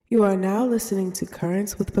You are now listening to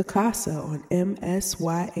Currents with Picasso on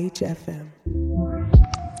MSYHFM.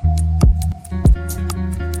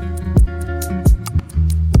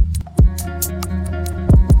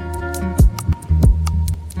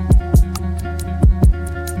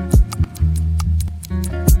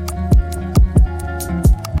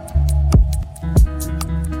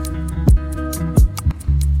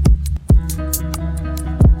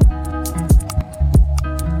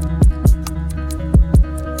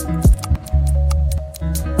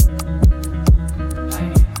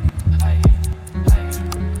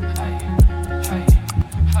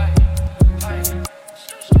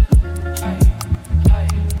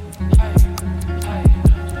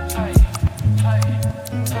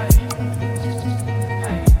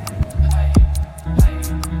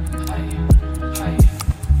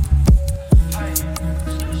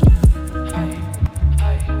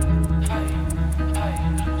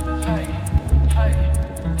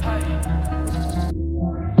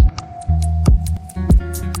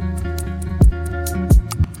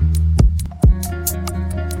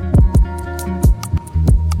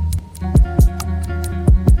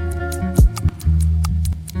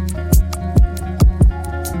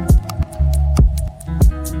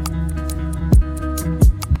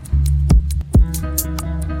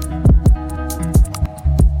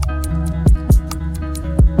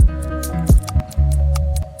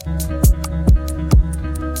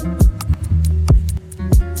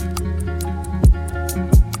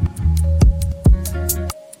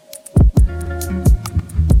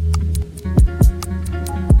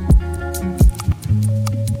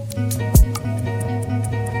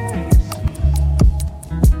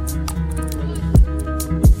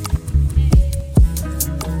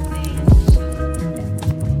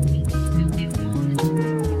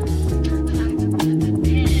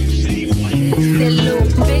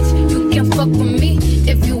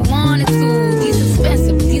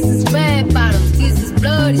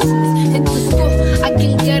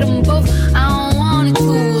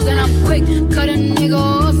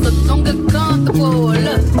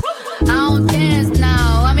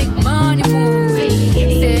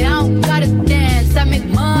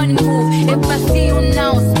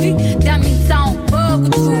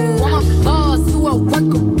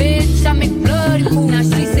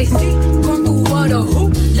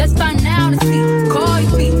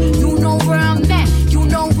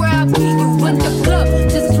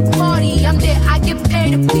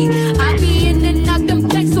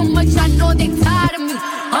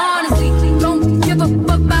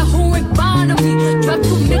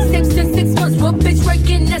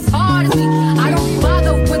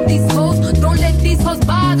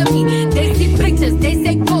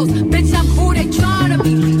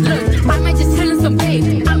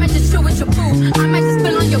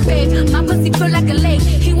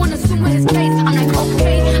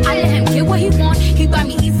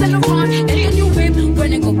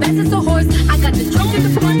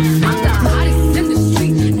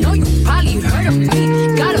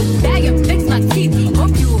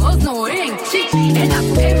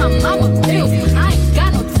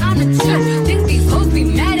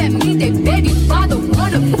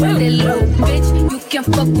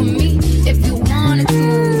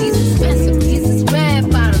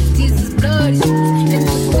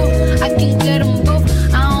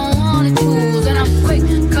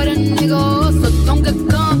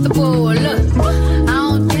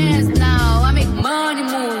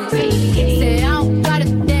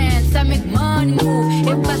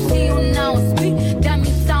 If I see you now speak, that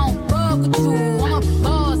means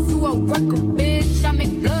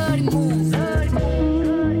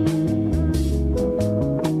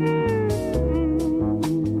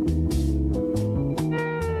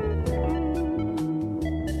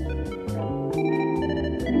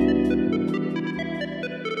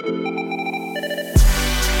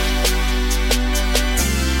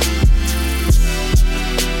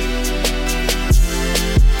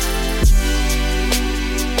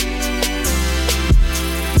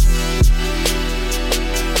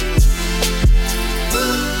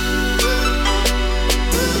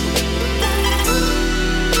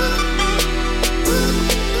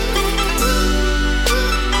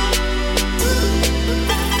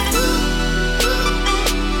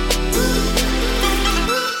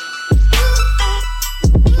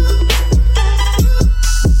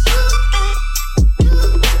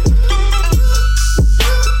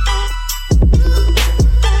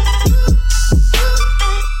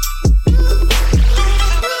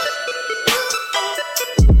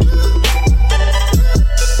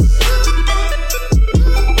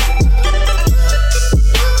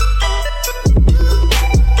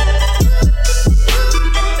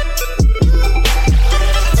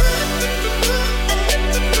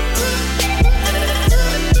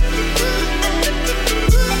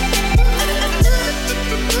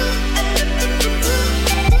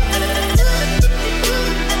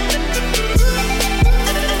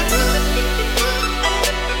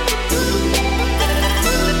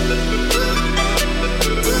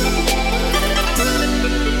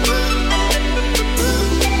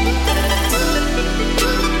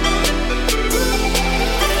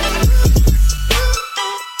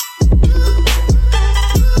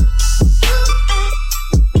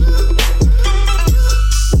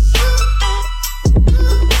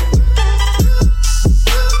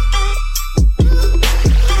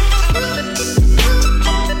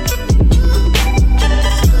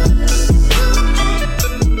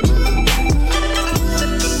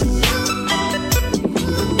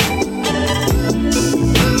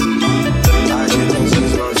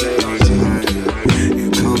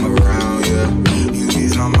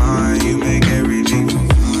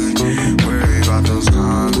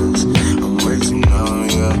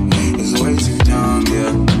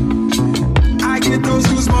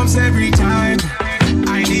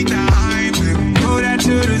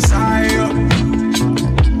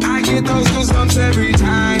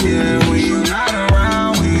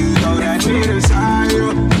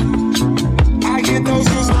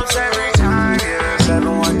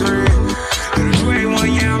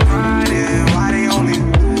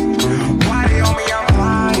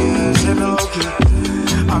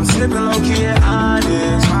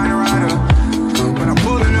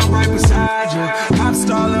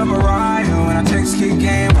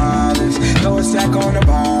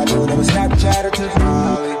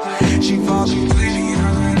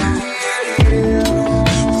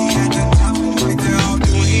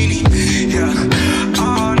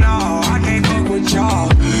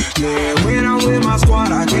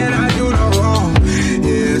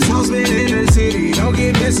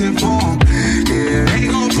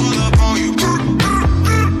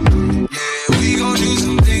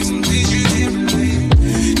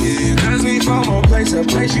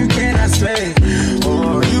can I stay?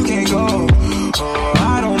 Or you can go, or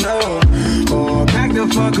I don't know, or back the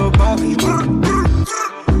fuck up off me.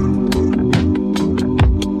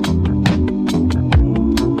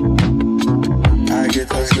 I get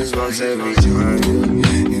those goosebumps every time,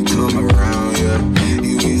 yeah. You come around, yeah.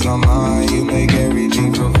 You ease my mind, you make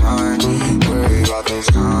everything feel fine. Worry about those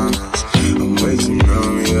comments, I'm way too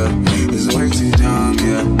numb, yeah. It's way too dumb,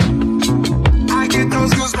 yeah. I get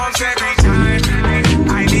those goosebumps every time.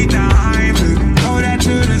 I need the hype, throw that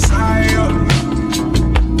to the side, yeah.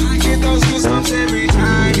 I get those goosebumps every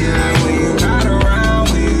time, yeah. When you're not around,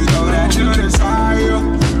 when you throw that to the side, yeah.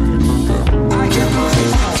 I get those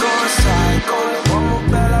goosebumps going psycho. One more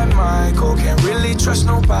bad like Michael. Can't really trust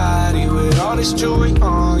nobody with all this jewelry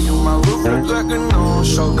on you. My roof look like a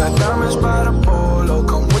no-show. Got diamonds by the polo.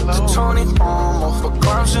 Come with the Tony Homo for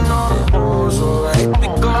crimes and all the balls. So I hate me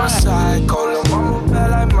going psycho. One more bad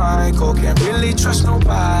like Michael. Can't really trust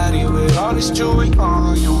nobody with all this jewelry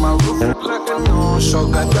on you. My roof look like a no-show.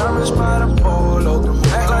 Got diamonds by the polo. Come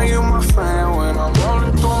act like you my friend when I'm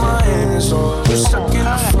rolling through my hands. So you stuck in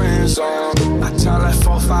a friend zone. I tell like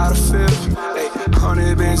 4, 5 to 5.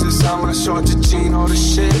 100 bands inside my short to jean, all the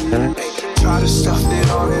shit. Ay, try to stuff it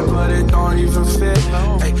on it, but it don't even fit.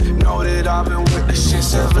 Ay, know that I've been with the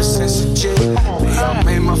shit ever since a jit. I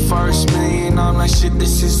made my first million, I'm like shit,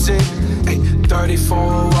 this is it. Ay, 34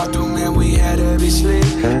 walk through, man, we had every slip.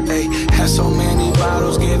 Ay, had so many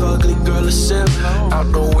bottles, gave ugly girl a sip.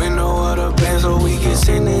 Out the window of the Benz, so we get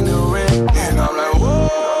sitting in the rent. And I'm like, whoa,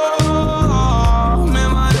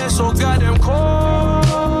 man, my head so goddamn cold.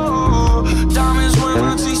 Diamonds when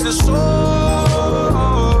I teach the soul.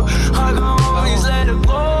 I can always let it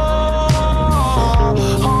go.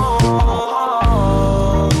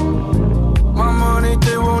 My money,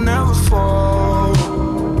 they will never fall.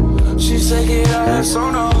 She said, get ass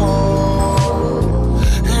on the hole.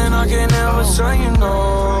 And I can never tell you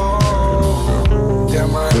no.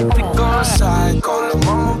 Damn, I hate to go psycho. The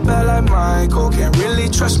mama bad like Michael. Can't really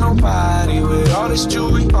trust nobody with all this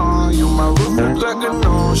jewelry on you. My roof look like a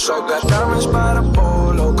no-show. Got diamonds by the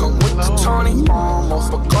polo. Come with the Tony Homo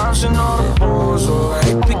for crimes and all the balls. So I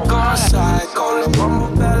hate to go psycho. The mama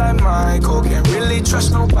bad like Michael. Can't really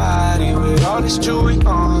trust nobody with all this jewelry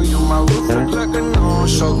on you. My roof look like a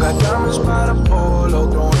no-show. Got diamonds by the polo.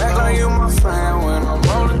 Don't act like you my friend when I'm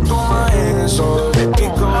rolling through my hands. So let me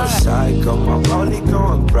go psycho. My rollie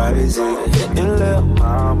going crazy. Hitting little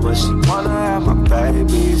mama, she wanna have my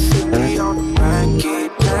baby. 50 on the banky,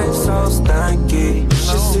 ain't so stanky. You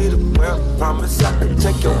should see the whip, promise I can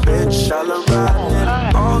take your bitch. All riding in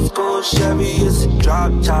an old school Chevy, it's a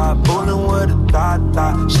drop top. Bullin' with a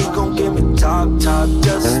thought, she gon' give me top,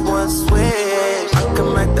 just one switch. I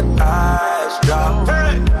can make the eyes drop.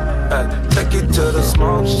 Take it to the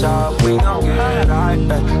smoke shop, we gon' get high.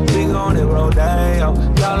 We gon' hit Rodeo,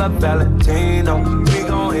 y'all are Valentino. We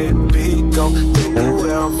gon' hit Pico, take it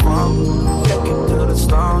where I'm from. Take it to the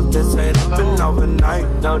stone, this ain't happen overnight.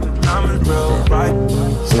 No, the diamond's real bright.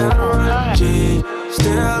 Stand around G,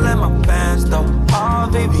 still in my pants though. All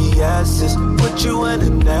VVS's, put you in a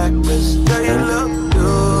necklace. Girl, you look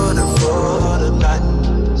beautiful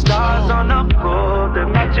tonight. Stars on the pool, they're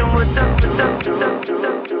matching with the.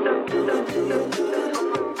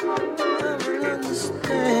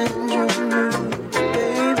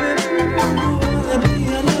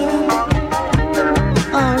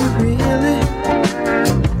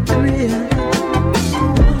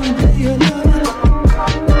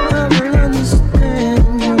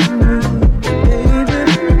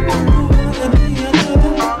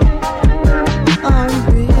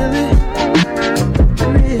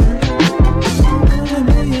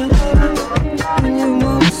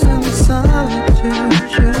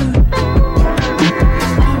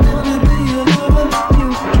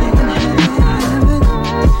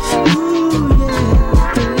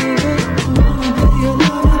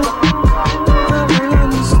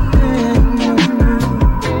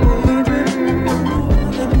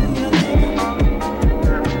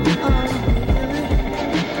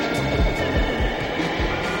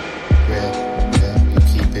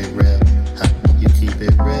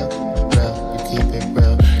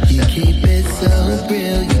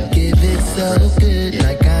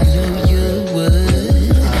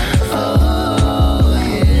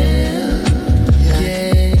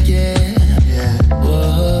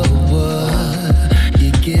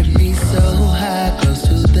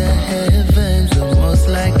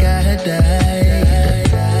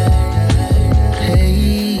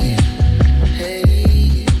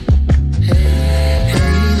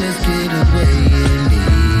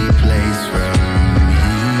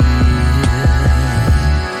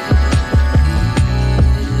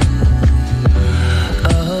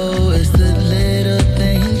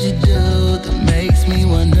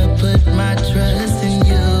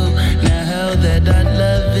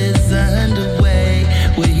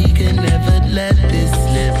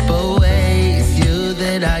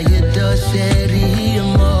 that I adore, Sherry,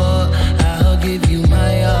 and more. I'll give you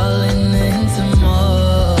my all and then some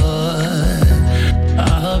more.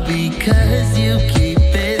 All because you keep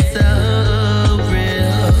it so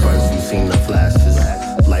real. First you seen the flashes,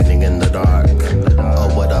 lightning in the dark.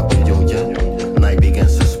 Oh, what up, reunion? Night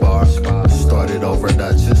begins to spark. Started over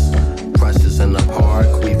Duchess, crushes in the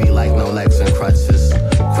park. We be like no legs and crutches.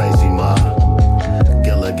 Crazy ma,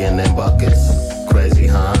 Gilligan and buckets. Crazy,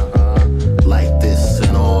 huh? Like this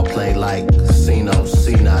and all play like casino.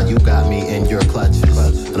 See now, you got me in your clutches,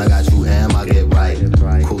 and I got you and I get right.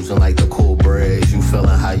 Cruising like the cool breeze. You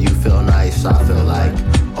feeling how you feel nice. I feel like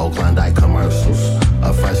Old Klondike commercials.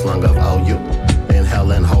 A fresh lung of OU.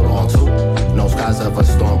 Inhale and hold on to. No skies ever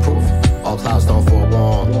stormproof. All clouds don't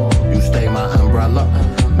forewarn. You stay my umbrella.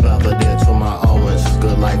 Belvedere to my Owens.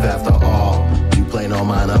 Good life after all. You play no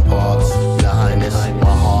minor parts. Your Highness,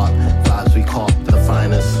 my heart. Vibes we call the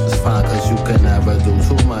finest. It's fine cause you can never do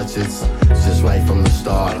too much. It's just right from the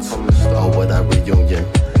start. Oh, what a reunion.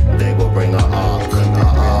 They will bring a arc.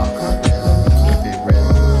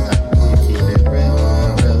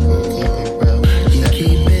 You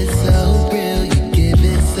keep it so real, you give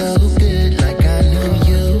it so good, like I knew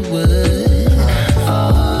you would.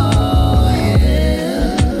 Oh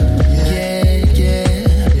yeah,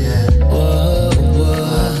 whoa,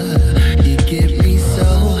 whoa. You get me so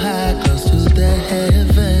high, close to the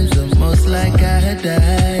heavens, almost like I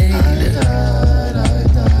died.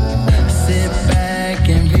 Sit back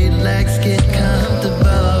and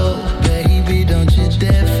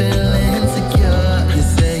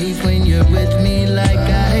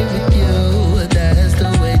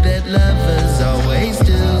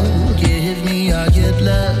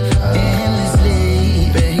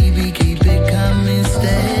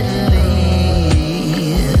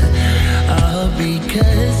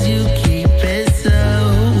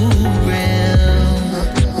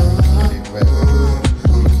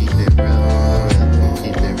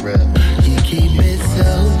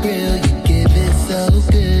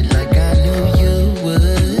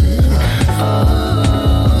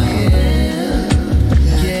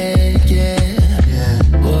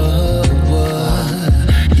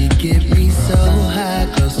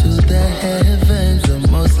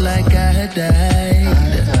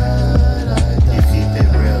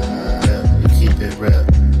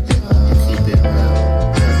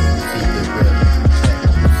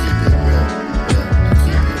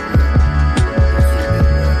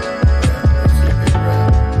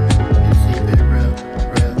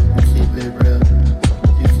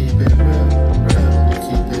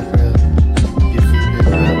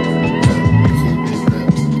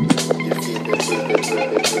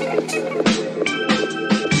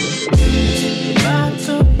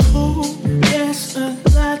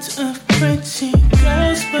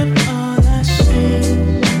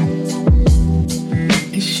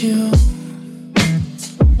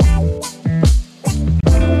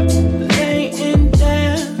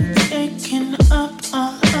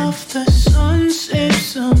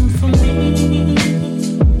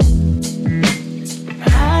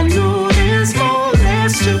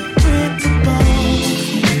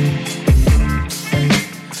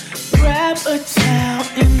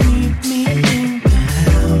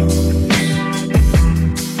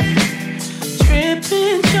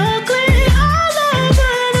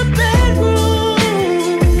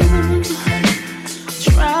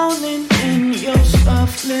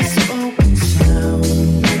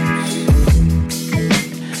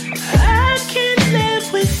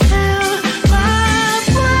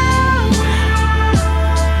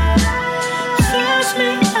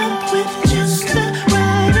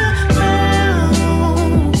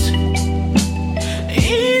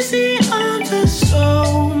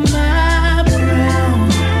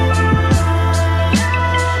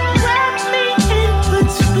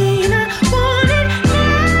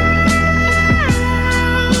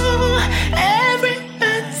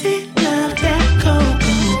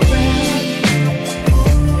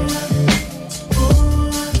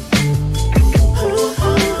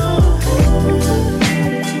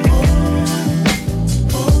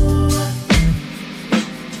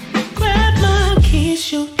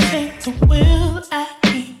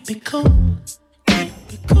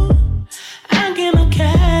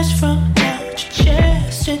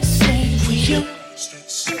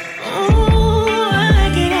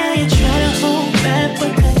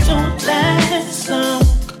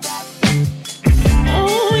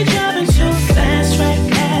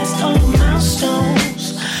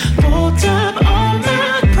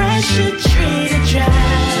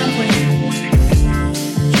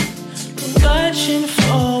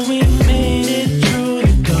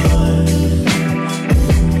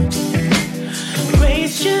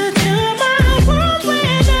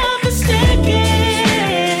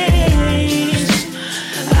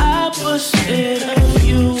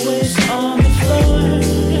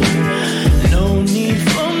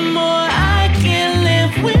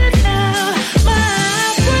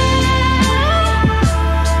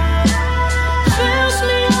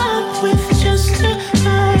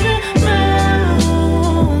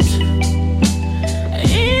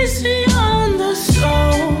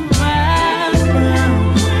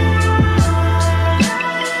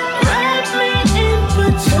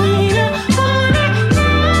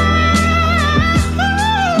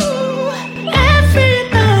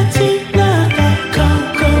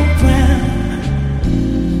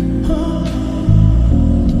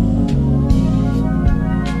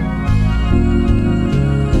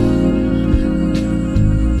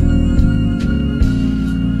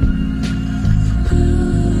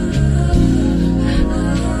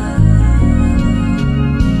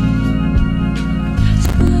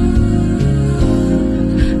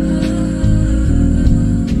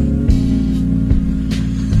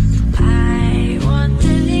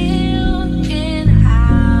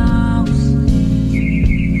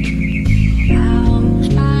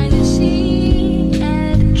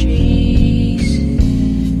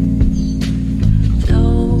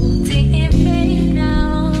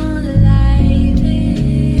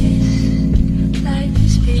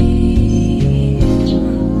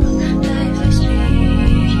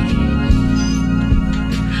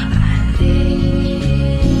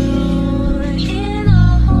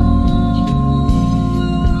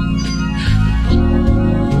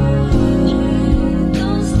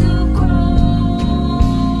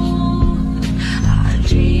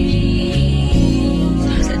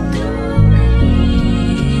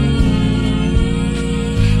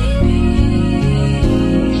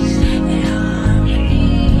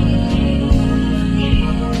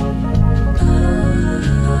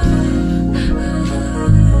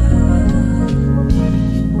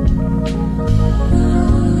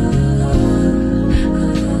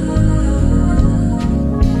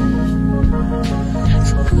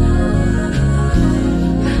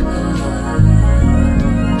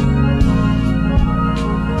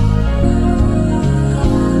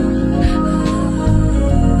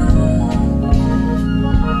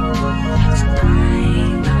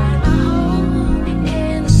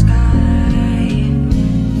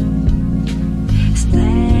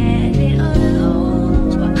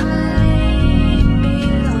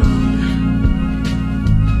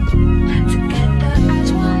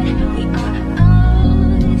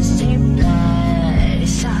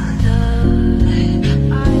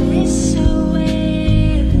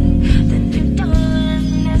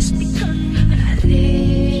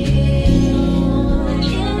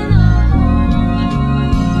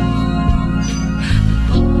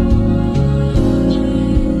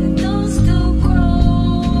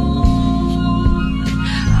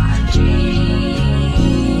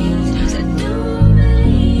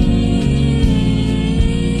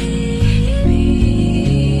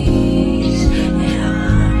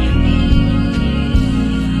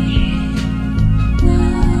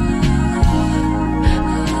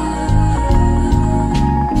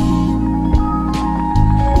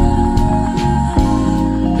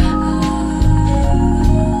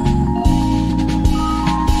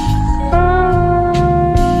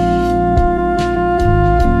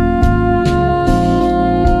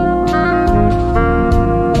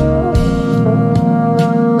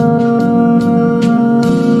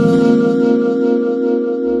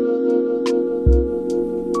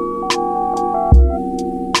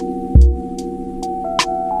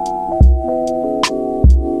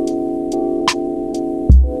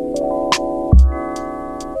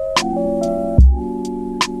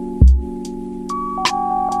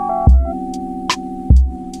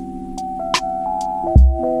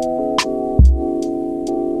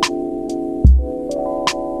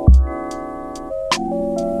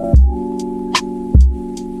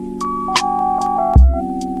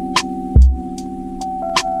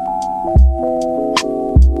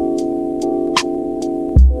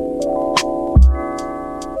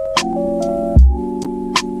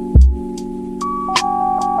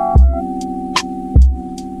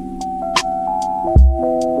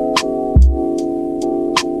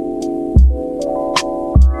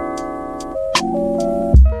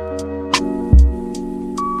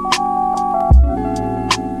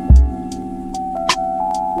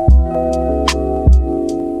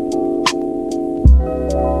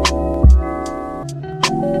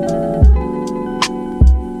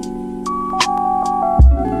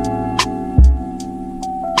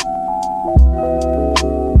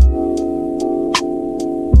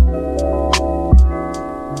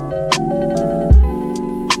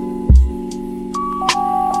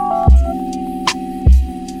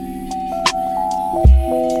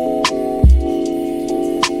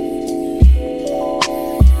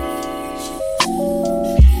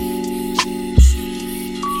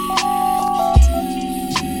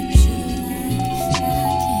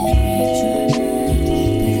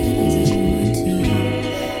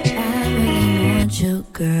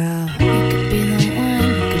girl. You could be the one,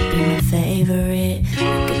 you could be my favorite. You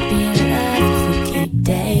could be in love if we keep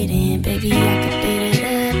dating. Baby, I could beat it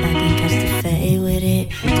up, I can catch the fade with it.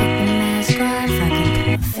 Take the mask off, I can put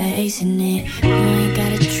my face in it. You ain't got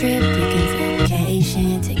a trip, we can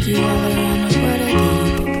vacation. Take you all around the world, I'll give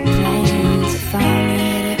you paper planes. If I only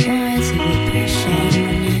had it once, it would be a shame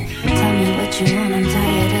on it. Tell me what you want, I'm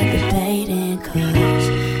tired of debating.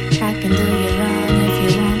 Cause I can do you wrong if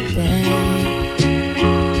you want, babe.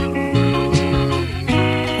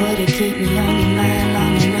 Would it keep me on your mind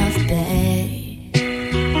long enough, babe?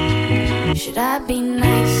 Should I be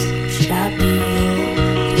nice? Should I be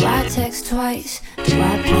rude? Do I text twice? Do I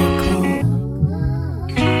play cool?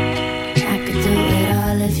 I could do it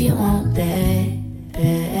all if you want, babe.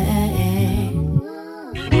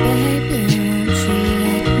 Baby, won't you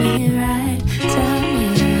let me ride? Tell me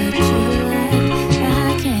what you like. I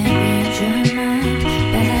can't read your mind,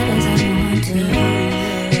 bad as I want to.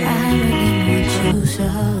 I really want you so.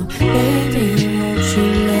 Baby, won't you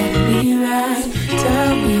let me ride?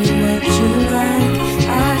 Tell me what you like.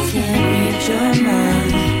 I can't read your mind,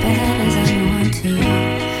 bad as I want to.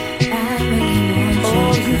 I really want you.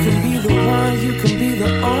 Oh, you can be the one, you can be the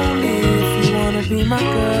only. If you wanna be my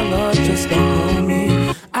girl or just a homie,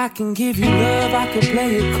 I can give you love, I can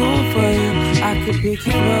play it cool for you. I could pick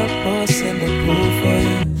you up or send a pool for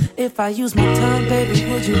you. If I use my tongue, baby,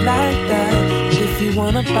 would you like that? If you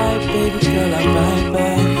wanna bite, baby girl, I'll bite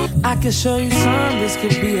back. I can show you some, this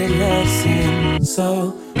could be a lesson.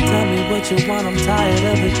 So, tell me what you want, I'm tired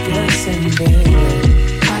of it guessing, baby.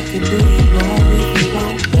 I can do you wrong if you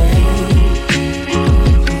want, baby.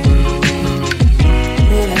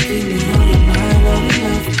 Will I keep me on your mind long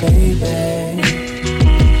enough, baby?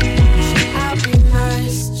 Should I be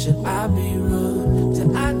nice? Should I be rude? Do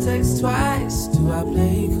I text twice? Do I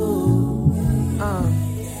play cool?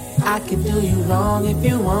 I can do you wrong if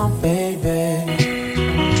you want, baby.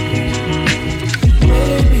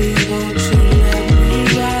 Baby, won't you let me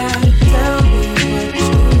ride? Tell me what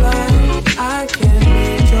you like. I can't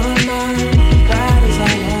read your mind, bad as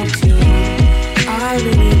I want to. I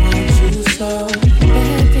really want you so.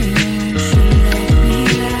 Baby, won't you let me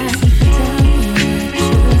ride? Tell me what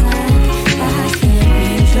you like. I can't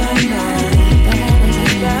read your mind,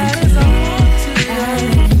 bad as I want to. I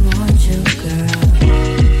really want you, girl.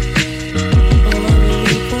 Oh, I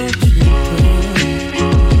really want you, girl.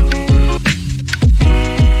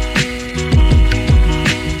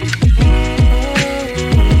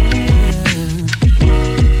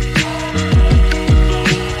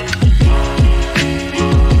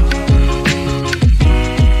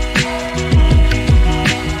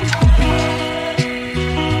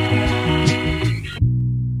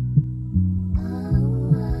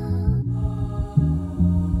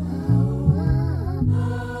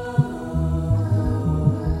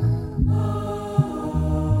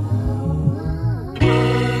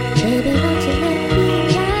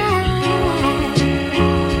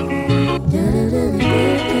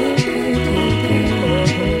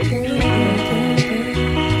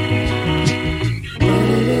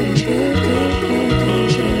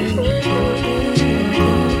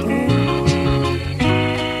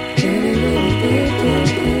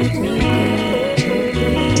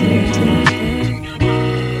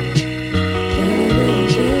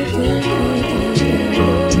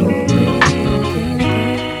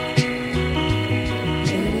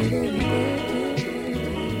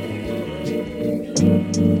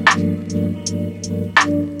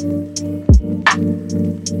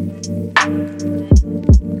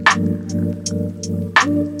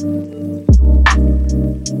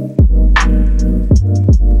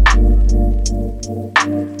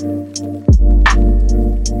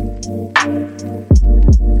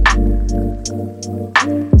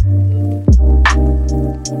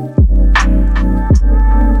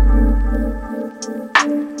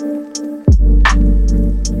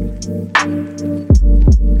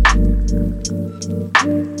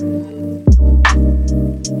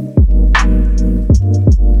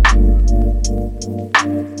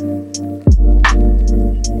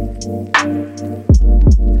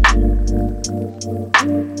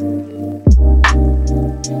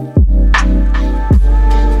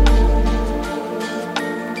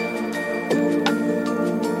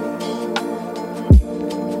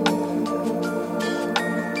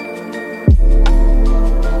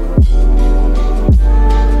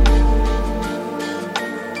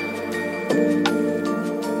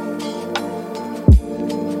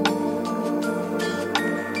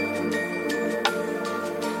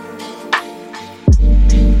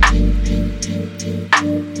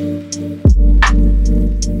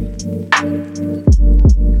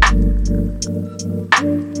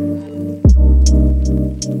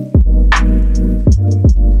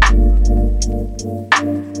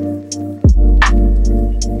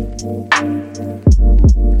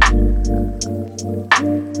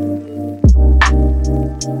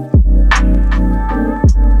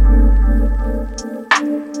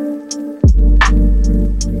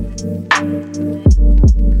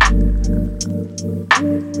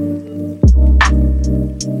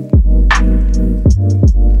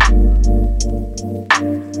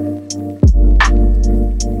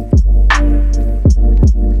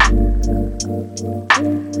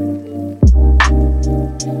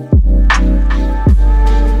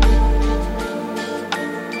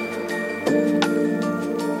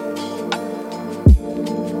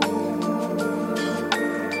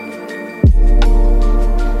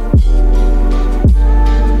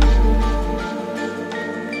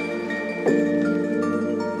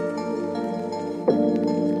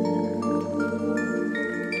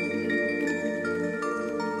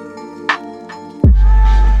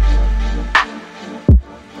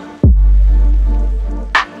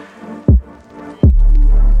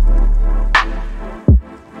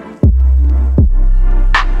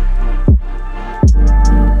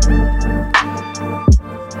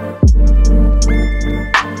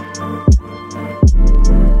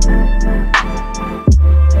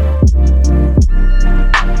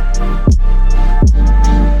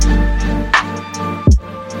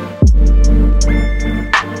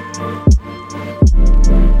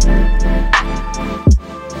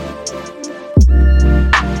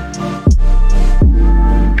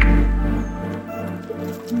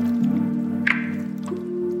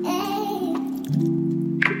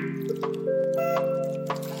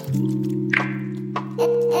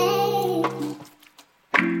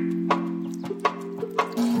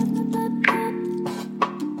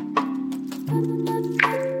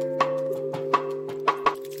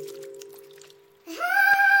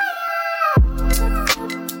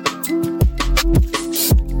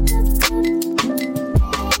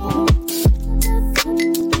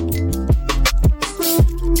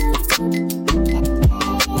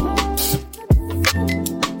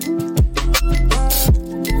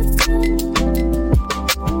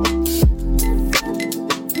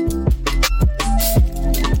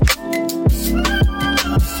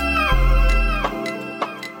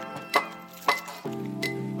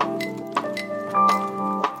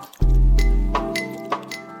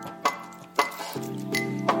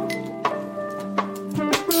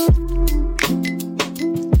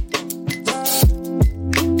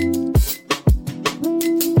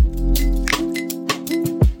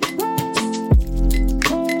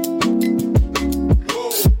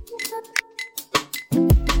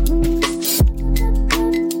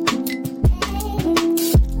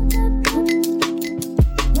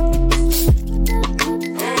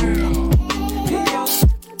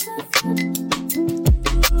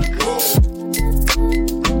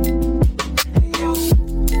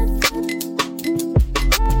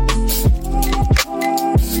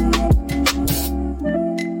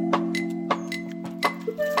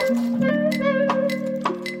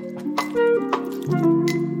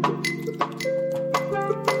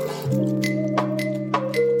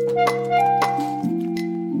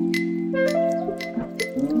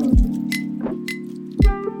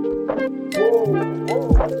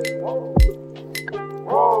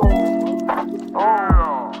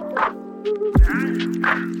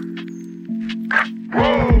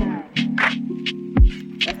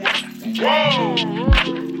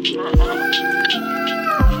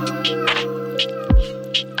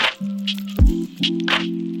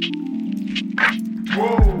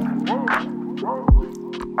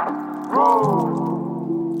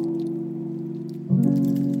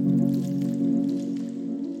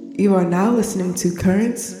 You are now listening to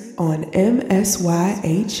Currents on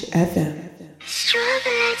MSYH FM. Strobe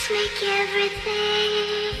lights make everything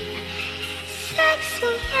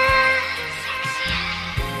sexier.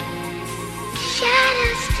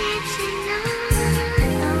 Shadows dancing on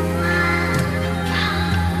the wall.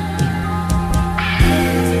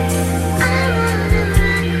 I wanna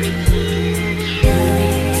rock with you.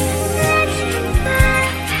 Let's go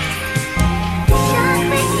back. Talk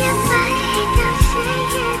with your body, don't say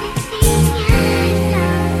anything yet.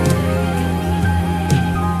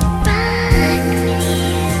 Rock with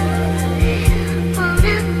you. Wanna rock with you.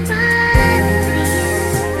 Wanna rock with you. Wanna rock with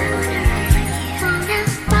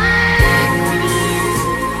you.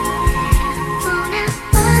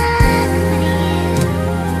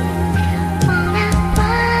 Wanna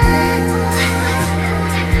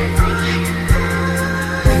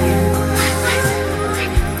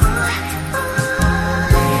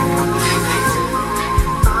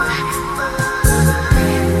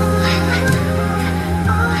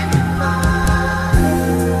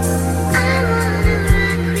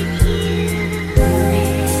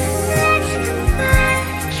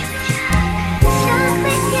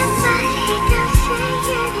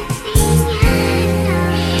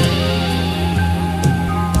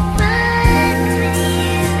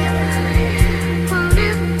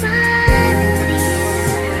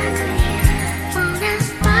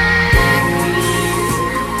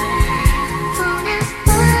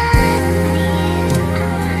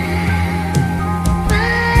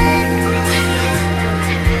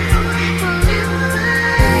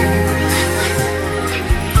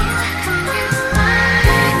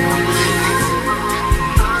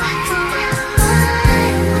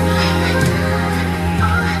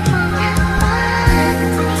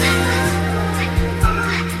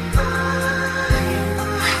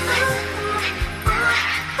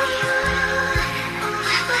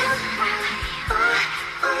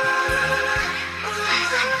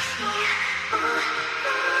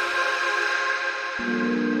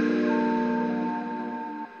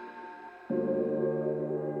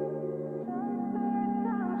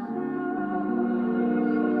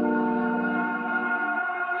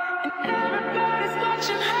everybody's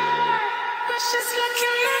watching her, but she's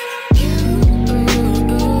looking like you.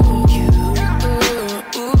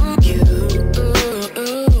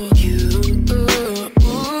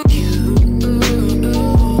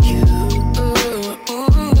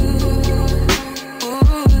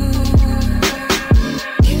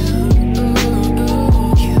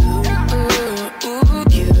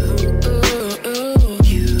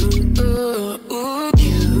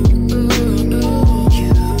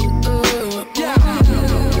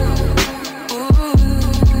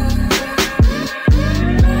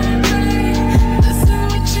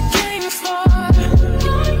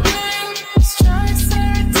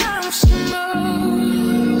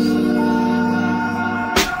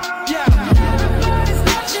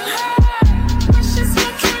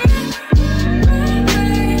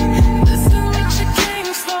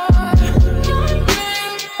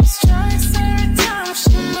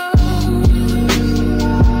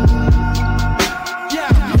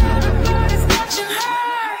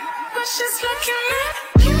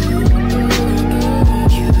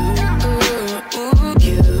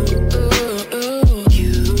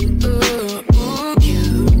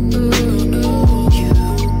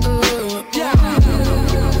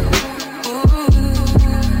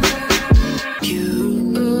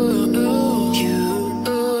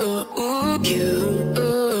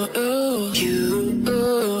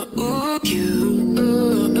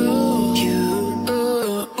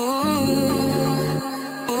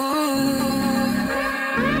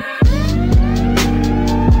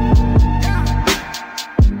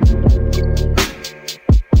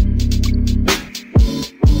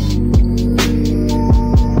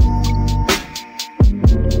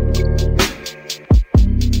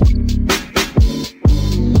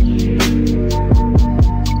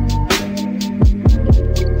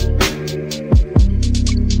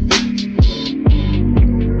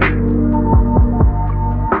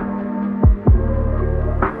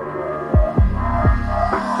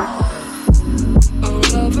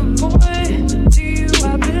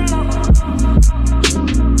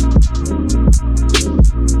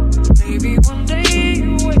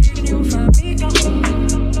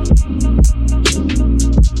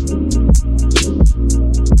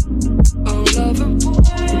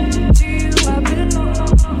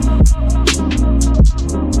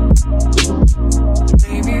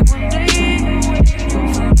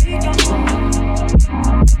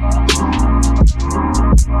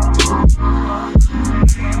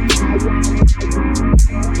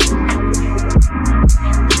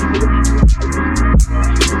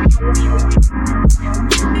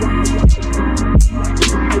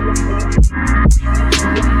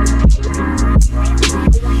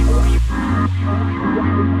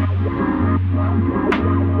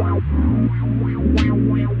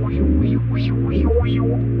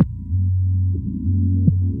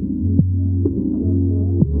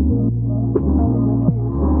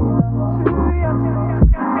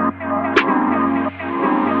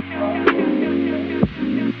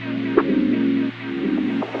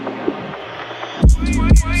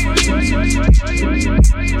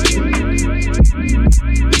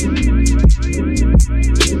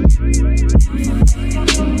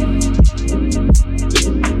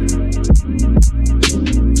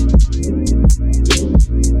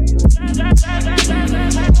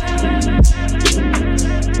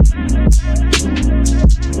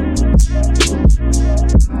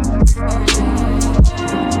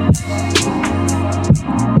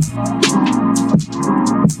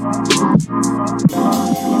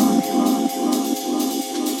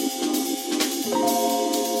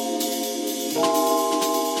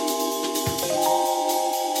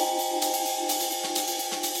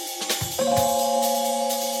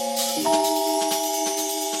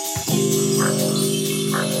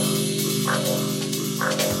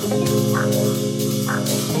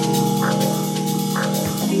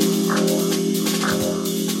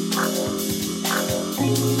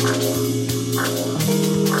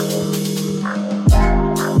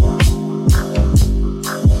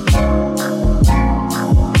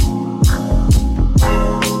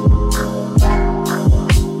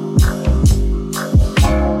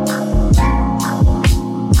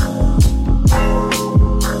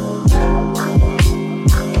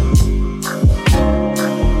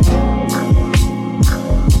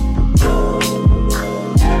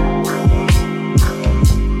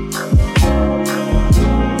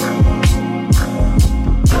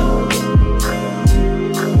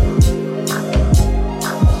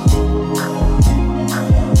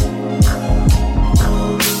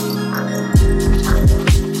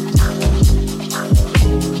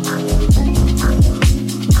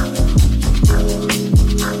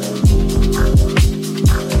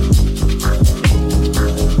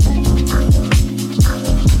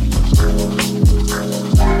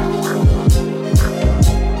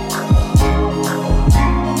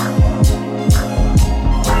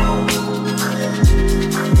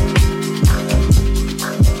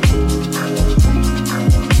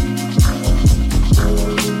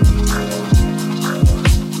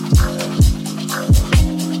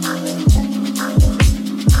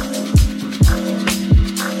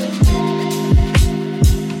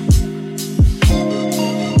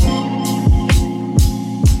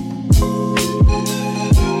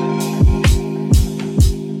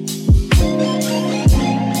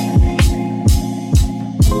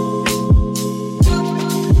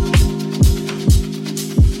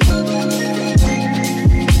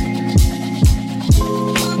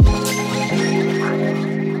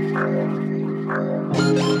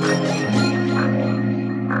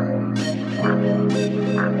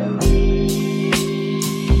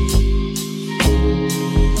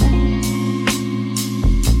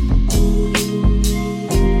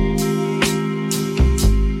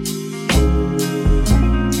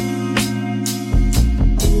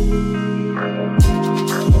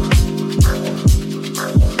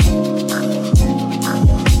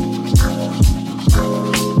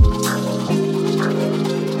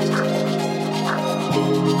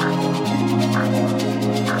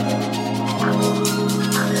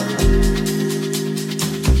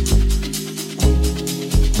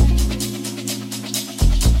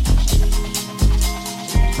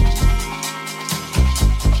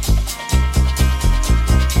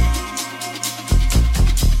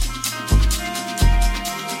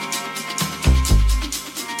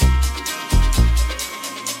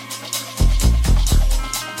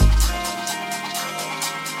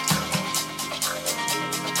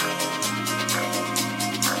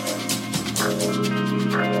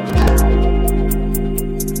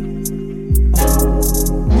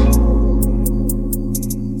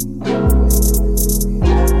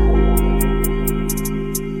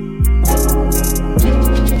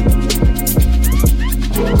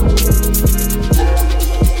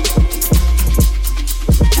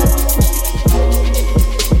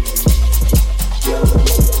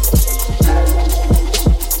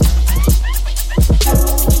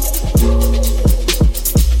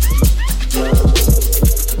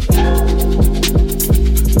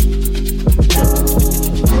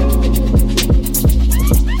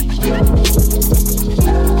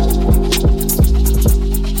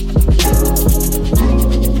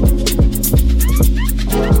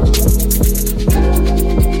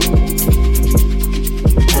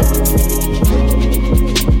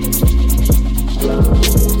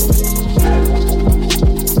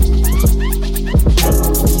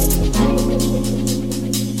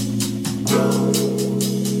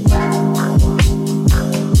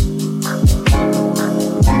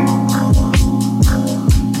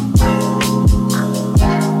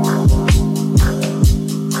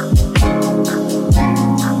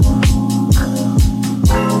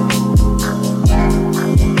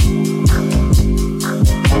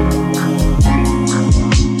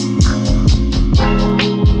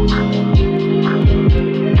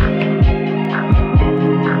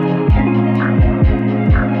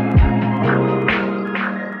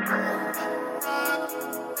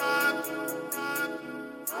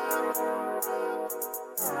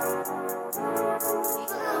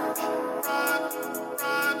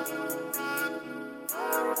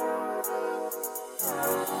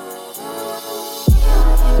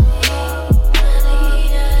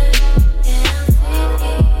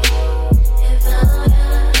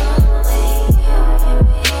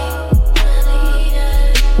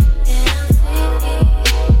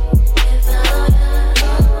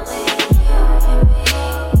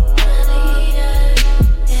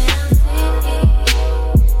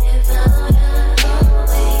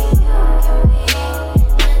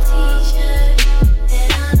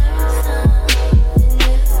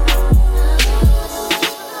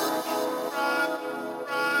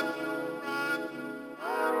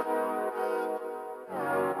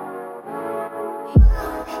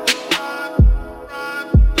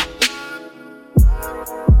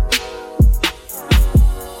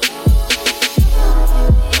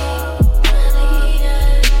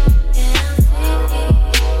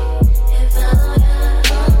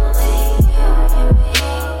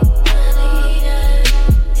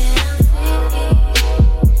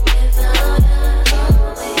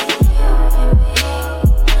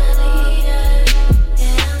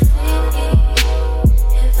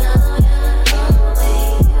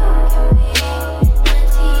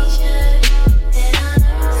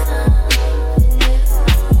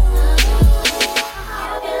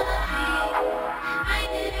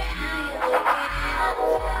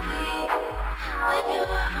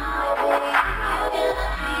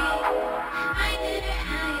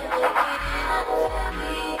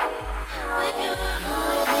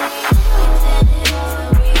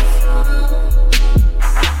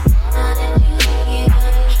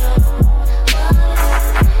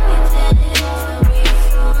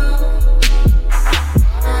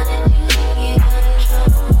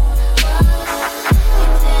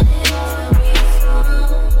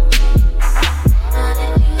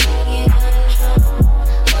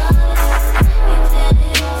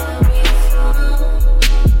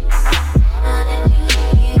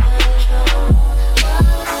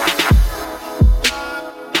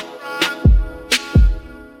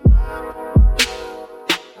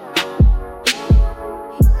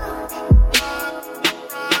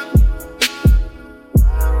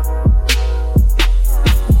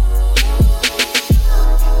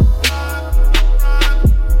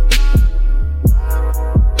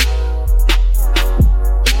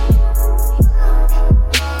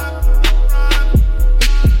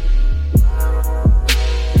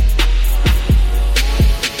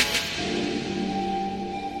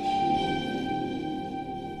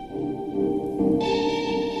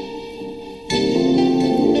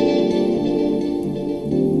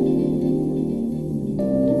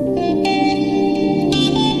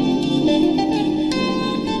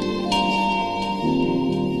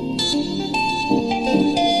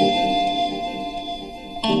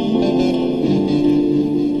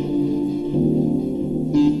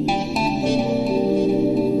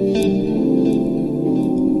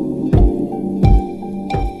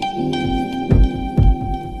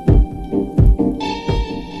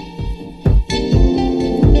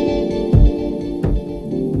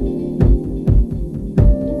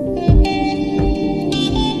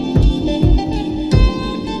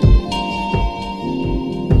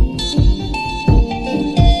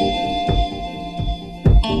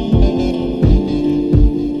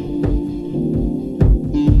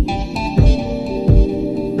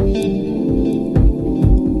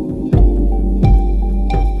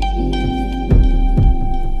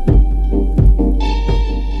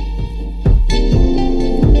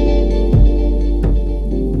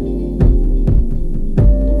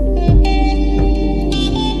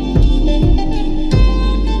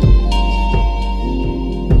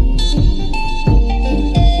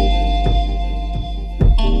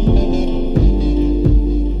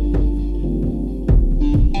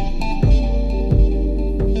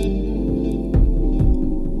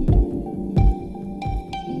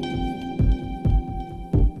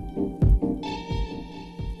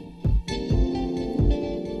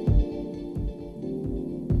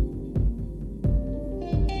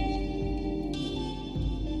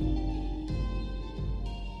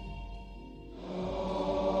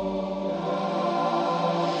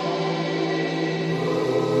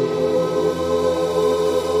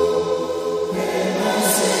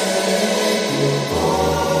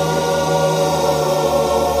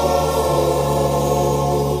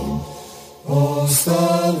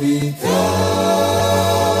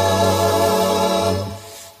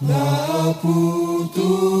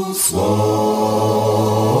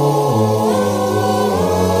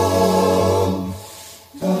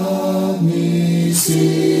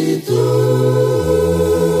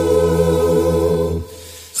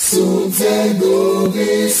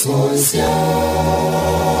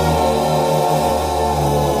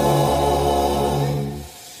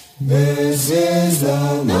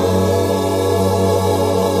 ta noć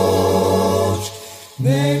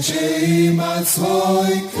neće imat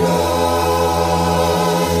svoj kraj,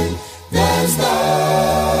 da znaš,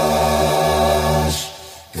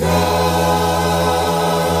 kraj,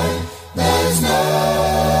 da znaš.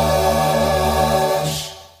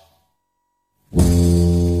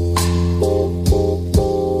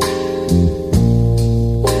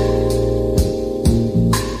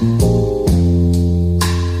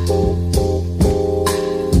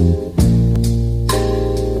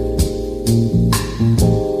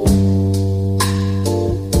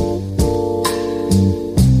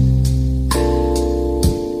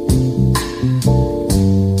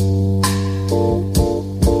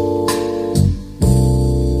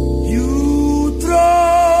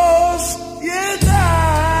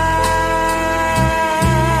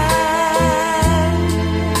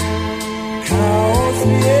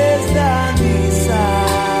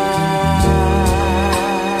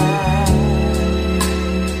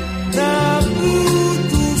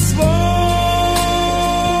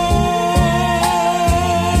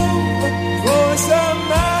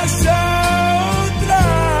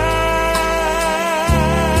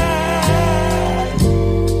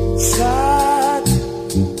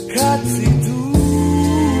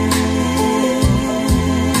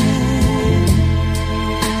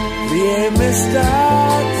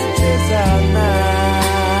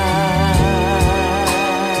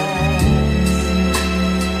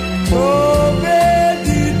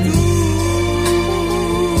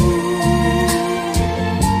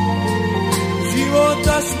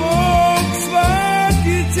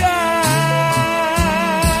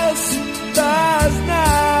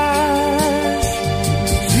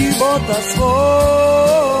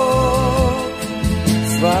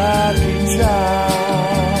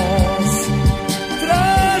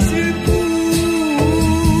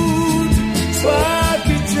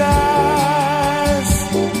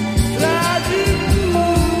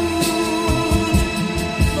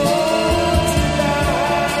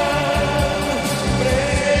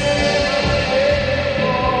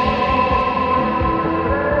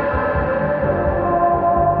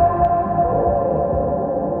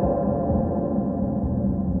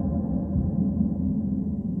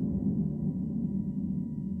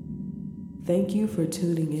 Thank you for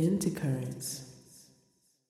tuning in to Currents.